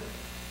it.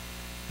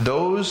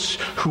 Those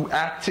who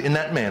act in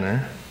that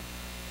manner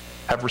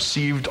have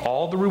received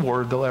all the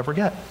reward they'll ever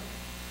get.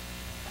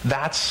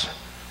 That's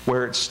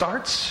where it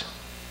starts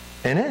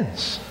and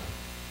ends.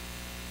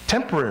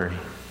 Temporary.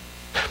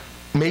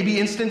 Maybe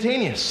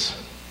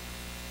instantaneous.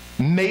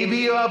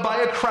 Maybe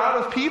by a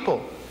crowd of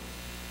people.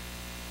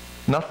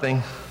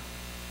 Nothing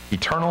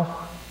eternal.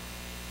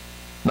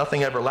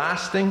 Nothing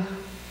everlasting.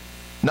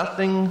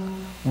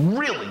 Nothing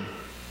really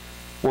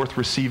worth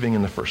receiving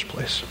in the first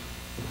place.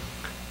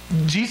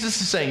 Jesus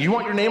is saying, you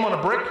want your name on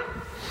a brick?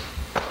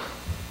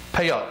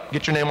 Pay up.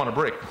 Get your name on a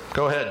brick.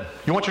 Go ahead.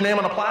 You want your name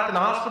on a plaque in the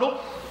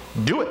hospital?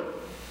 Do it.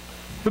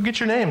 You'll get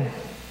your name.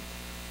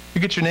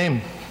 You get your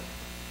name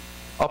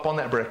up on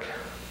that brick,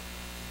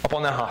 up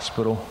on that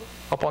hospital,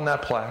 up on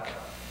that plaque.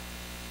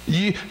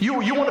 You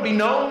want to be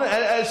known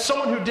as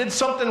someone who did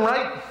something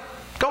right?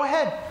 Go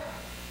ahead.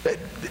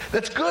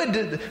 That's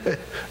good.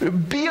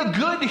 Be a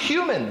good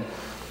human.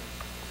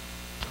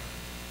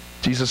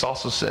 Jesus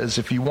also says,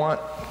 if you want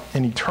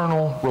an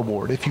eternal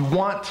reward, if you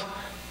want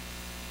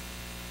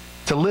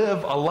to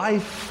live a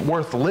life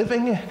worth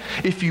living,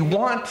 if you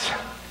want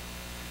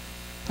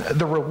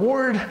the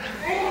reward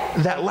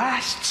that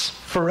lasts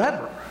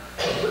forever,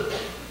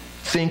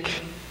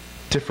 think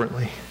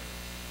differently.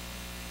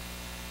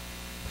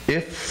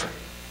 If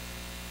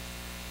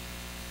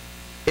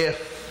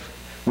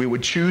we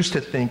would choose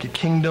to think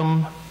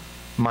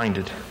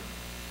kingdom-minded,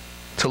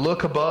 to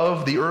look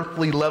above the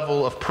earthly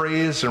level of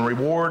praise and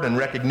reward and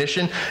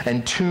recognition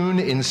and tune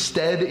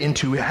instead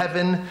into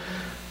heaven,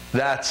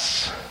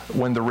 that's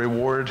when the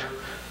reward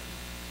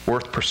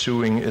worth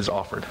pursuing is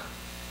offered.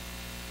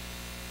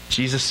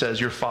 Jesus says,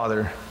 your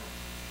Father,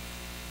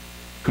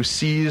 who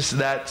sees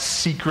that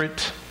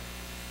secret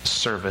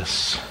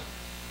service,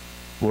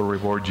 will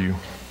reward you.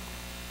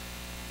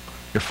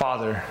 Your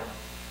Father,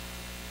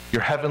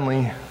 your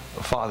heavenly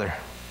Father.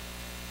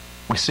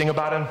 We sing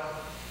about Him.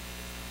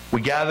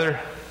 We gather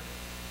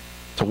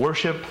to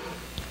worship.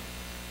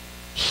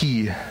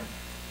 He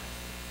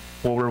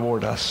will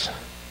reward us.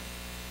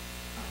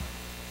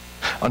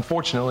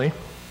 Unfortunately,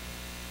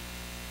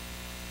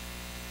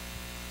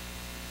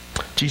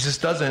 Jesus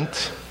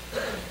doesn't,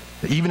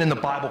 even in the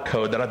Bible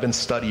code that I've been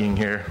studying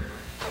here,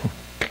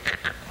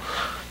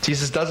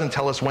 Jesus doesn't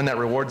tell us when that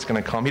reward's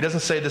going to come. He doesn't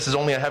say this is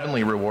only a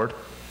heavenly reward.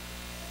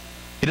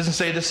 He doesn't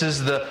say this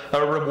is a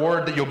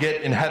reward that you'll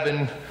get in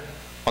heaven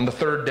on the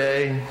third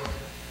day.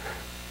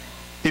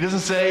 He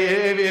doesn't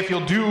say if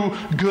you'll do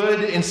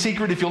good in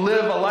secret, if you'll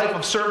live a life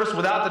of service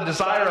without the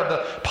desire of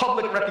the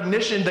public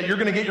recognition, that you're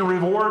going to get your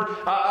reward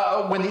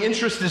when the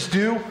interest is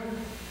due.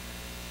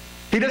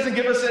 He doesn't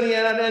give us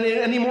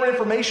any more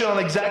information on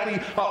exactly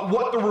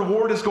what the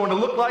reward is going to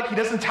look like. He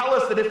doesn't tell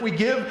us that if we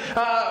give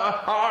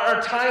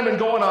our time and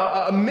go on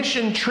a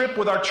mission trip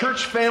with our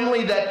church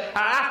family, that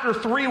after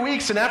 3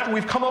 weeks and after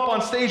we've come up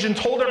on stage and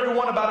told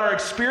everyone about our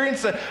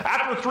experience, that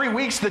after 3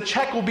 weeks the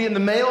check will be in the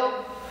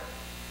mail.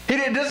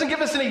 It doesn't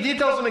give us any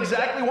details on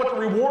exactly what the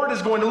reward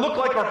is going to look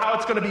like or how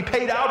it's going to be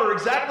paid out or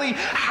exactly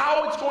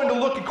how it's going to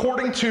look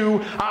according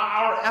to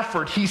our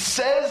effort. He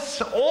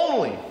says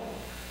only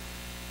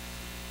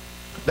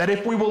that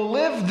if we will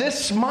live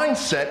this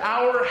mindset,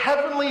 our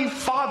Heavenly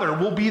Father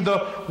will be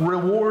the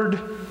reward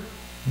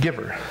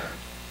giver.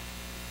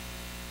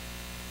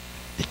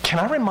 Can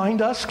I remind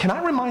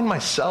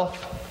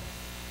myself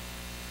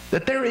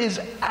that there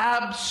is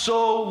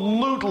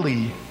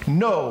absolutely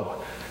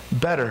no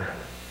better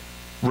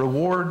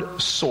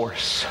reward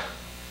source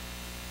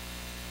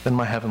than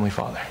my Heavenly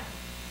Father.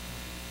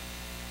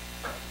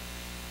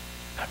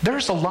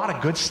 There's a lot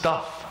of good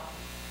stuff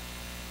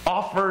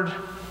offered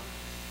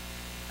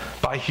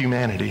by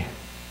humanity.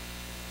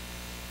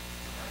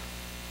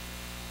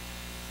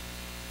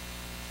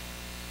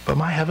 But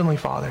my Heavenly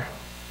Father,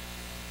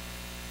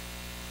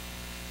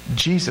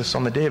 Jesus,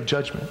 on the day of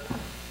judgment,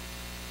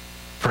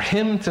 for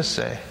him to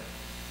say,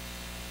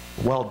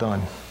 "Well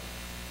done,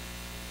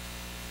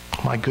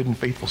 my good and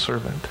faithful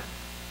servant,"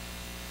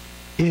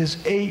 is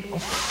a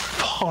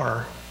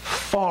far,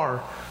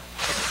 far,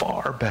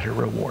 far better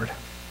reward.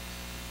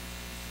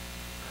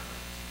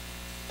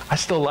 I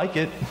still like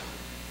it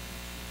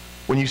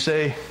when you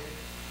say,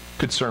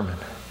 "Good sermon."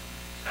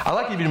 I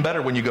like it even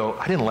better when you go,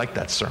 "I didn't like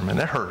that sermon.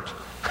 That hurt."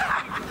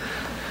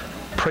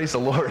 Praise the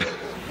Lord.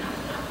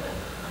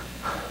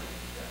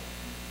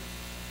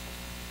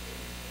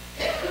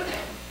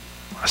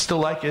 I still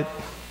like it.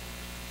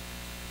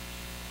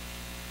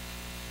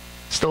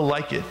 Still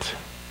like it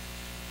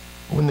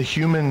when the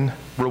human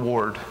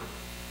reward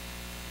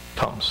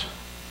comes.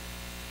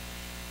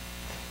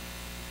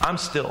 I'm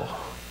still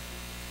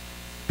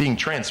being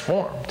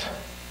transformed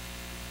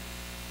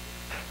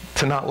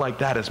to not like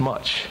that as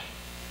much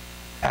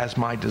as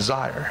my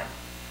desire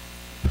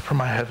for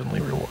my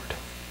heavenly reward.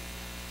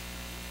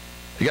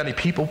 You got any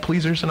people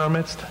pleasers in our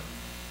midst?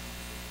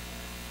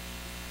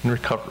 In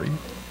recovery?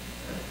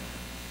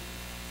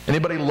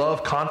 Anybody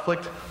love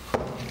conflict?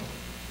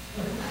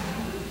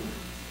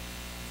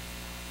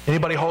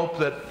 Anybody hope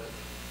that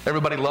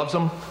everybody loves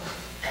them?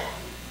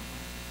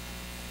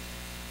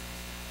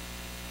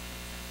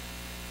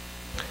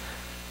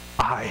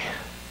 I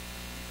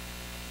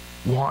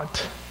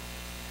want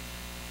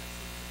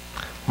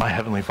my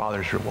Heavenly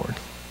Father's reward.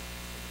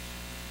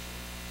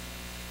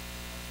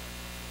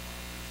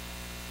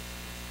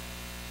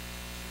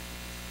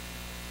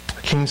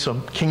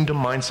 Kingdom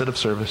mindset of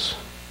service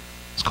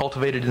is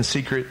cultivated in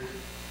secret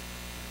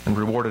and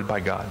rewarded by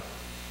God.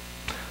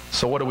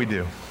 So what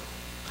do?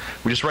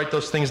 We just write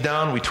those things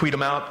down, we tweet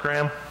them out,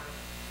 Graham.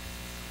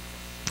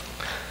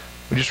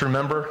 We just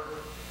remember,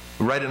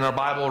 we write it in our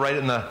Bible, right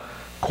in the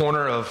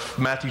corner of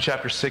Matthew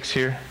chapter 6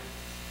 here.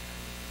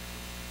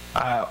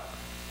 I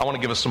want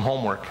to give us some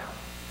homework,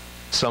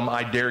 some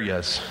I dare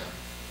yas.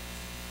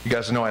 You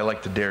guys know I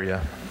like to dare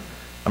ya.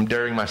 I'm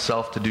daring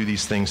myself to do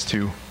these things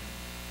too.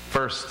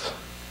 First,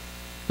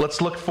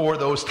 let's look for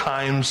those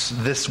times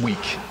this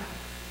week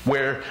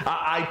where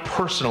I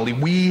personally,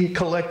 we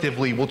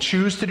collectively will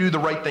choose to do the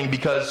right thing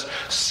because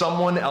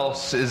someone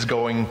else is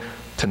going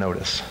to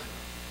notice.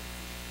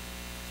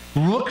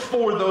 Look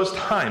for those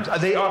times.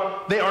 They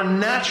are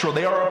natural.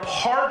 They are a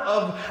part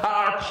of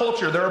our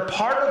culture. They're a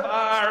part of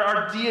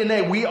our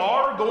DNA. We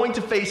are going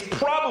to face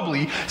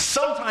probably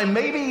sometime,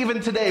 maybe even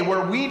today,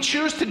 where we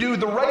choose to do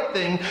the right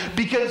thing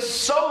because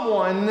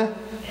someone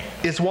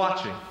is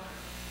watching.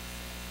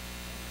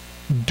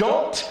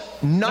 Don't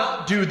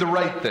not do the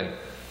right thing.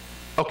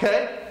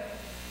 Okay?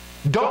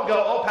 Don't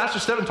go, "Oh, Pastor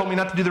Stephen told me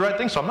not to do the right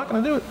thing, so I'm not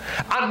going to do it."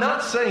 I'm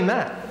not saying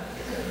that.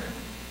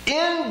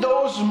 In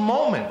those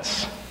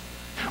moments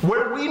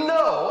where we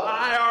know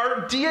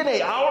our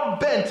DNA, our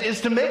bent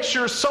is to make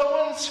sure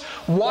someone's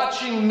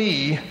watching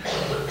me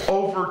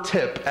over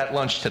tip at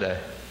lunch today.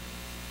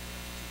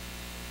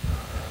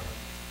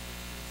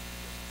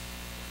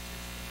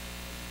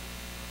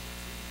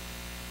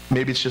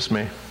 Maybe it's just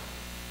me.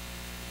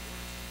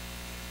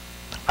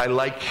 I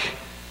like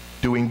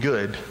doing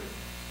good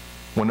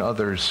when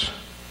others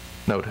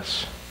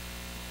notice.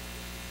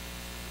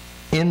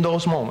 In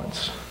those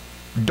moments,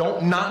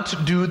 don't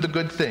not do the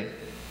good thing.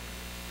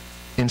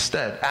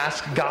 Instead,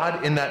 ask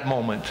God in that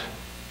moment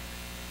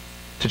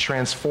to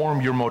transform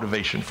your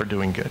motivation for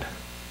doing good.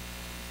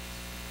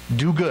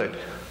 Do good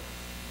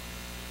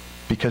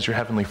because your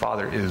Heavenly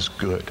Father is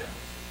good.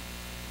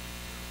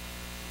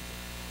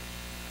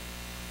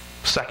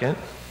 Second,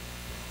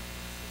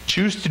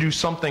 choose to do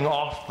something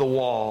off the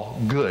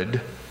wall good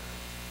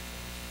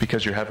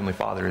because your Heavenly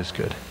Father is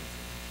good.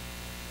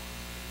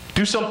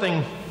 Do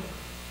something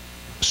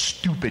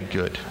stupid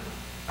good.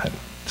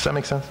 Does that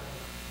make sense?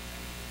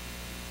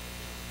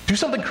 Do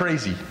something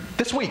crazy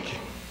this week.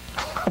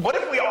 What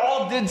if we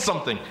all did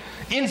something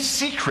in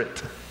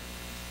secret?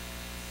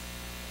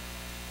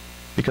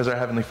 Because our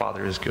Heavenly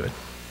Father is good.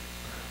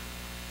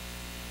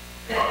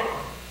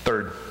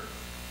 Third,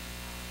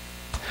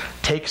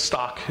 take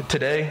stock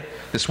today,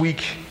 this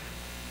week,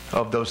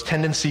 of those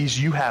tendencies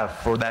you have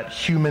for that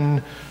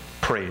human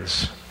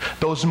praise.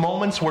 Those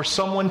moments where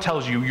someone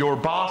tells you, your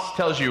boss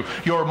tells you,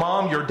 your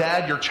mom, your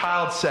dad, your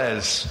child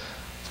says,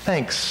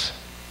 "Thanks,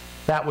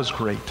 that was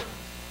great."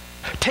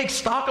 Take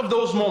stock of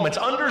those moments.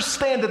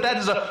 Understand that that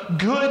is a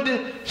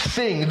good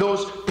thing,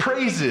 those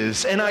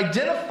praises, and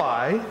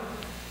identify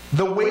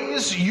the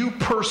ways you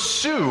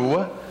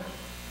pursue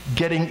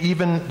getting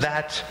even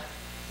that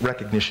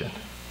recognition.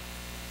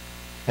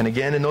 And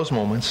again, in those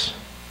moments,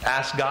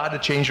 ask God to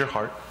change your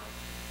heart,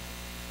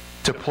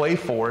 to play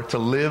for, to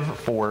live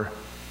for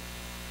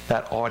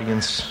that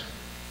audience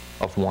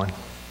of one.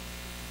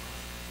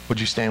 Would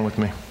you stand with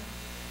me?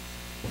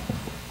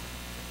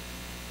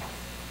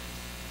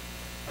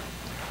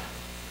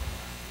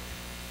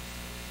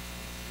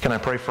 Can I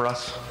pray for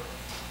us?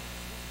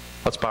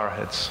 Let's bow our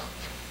heads.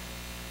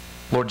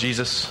 Lord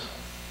Jesus,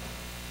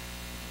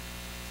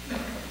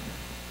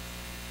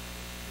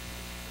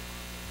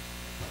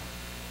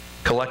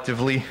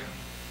 collectively,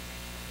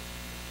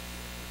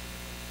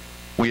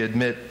 we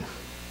admit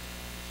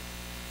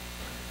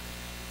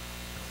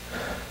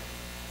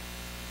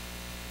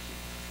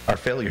our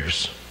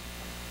failures.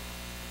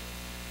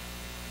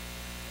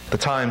 The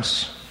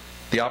times,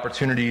 the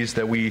opportunities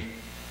that we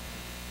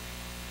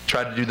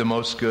try to do the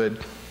most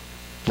good,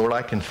 Lord,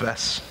 I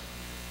confess.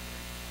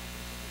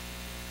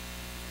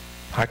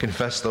 I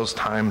confess those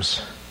times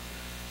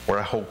where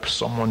I hope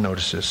someone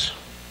notices.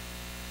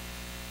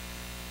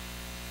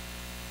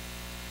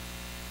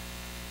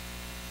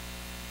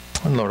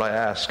 And Lord, I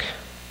ask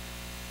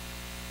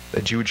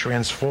that you would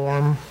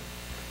transform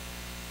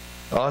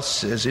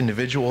us as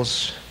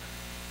individuals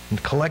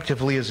and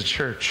collectively as a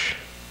church,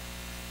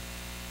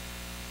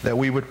 that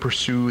we would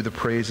pursue the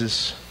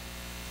praises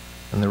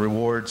and the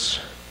rewards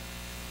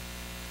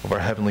of our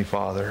Heavenly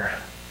Father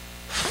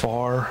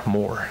far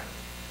more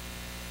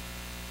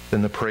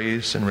than the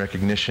praise and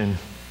recognition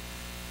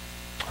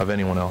of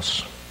anyone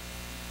else.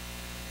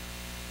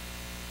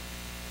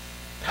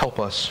 Help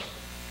us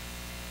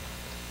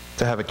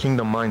to have a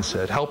kingdom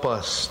mindset. Help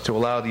us to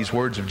allow these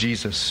words of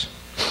Jesus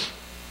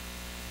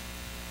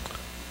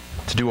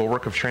to do a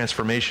work of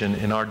transformation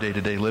in our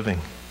day-to-day living.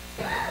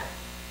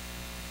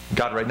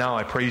 God, right now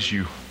I praise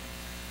you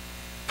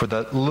for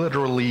the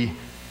literally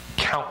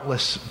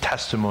countless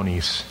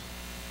testimonies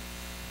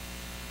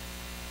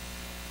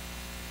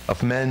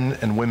of men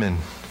and women,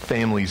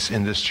 families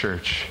in this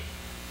church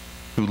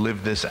who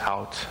live this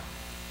out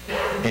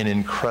in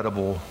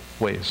incredible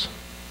ways.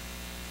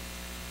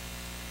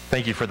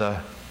 Thank you for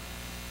the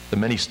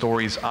many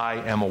stories I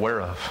am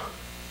aware of,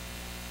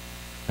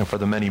 and for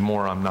the many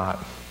more I'm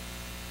not.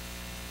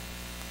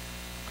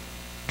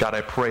 God,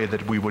 I pray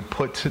that we would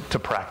put to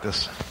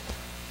practice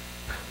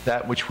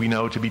that which we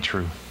know to be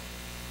true.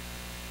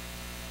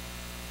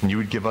 And you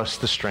would give us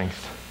the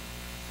strength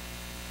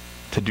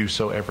to do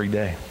so every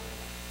day.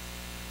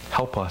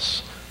 Help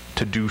us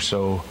to do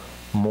so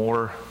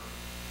more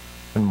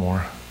and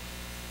more.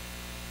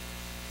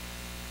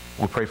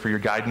 We pray for your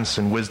guidance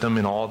and wisdom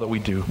in all that we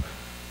do.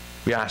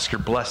 We ask your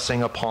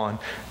blessing upon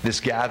this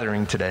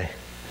gathering today.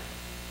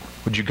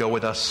 Would you go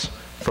with us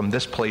from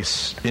this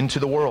place into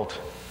the world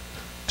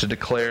to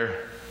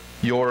declare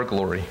your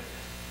glory?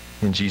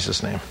 In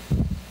Jesus' name.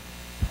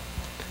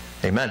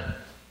 Amen.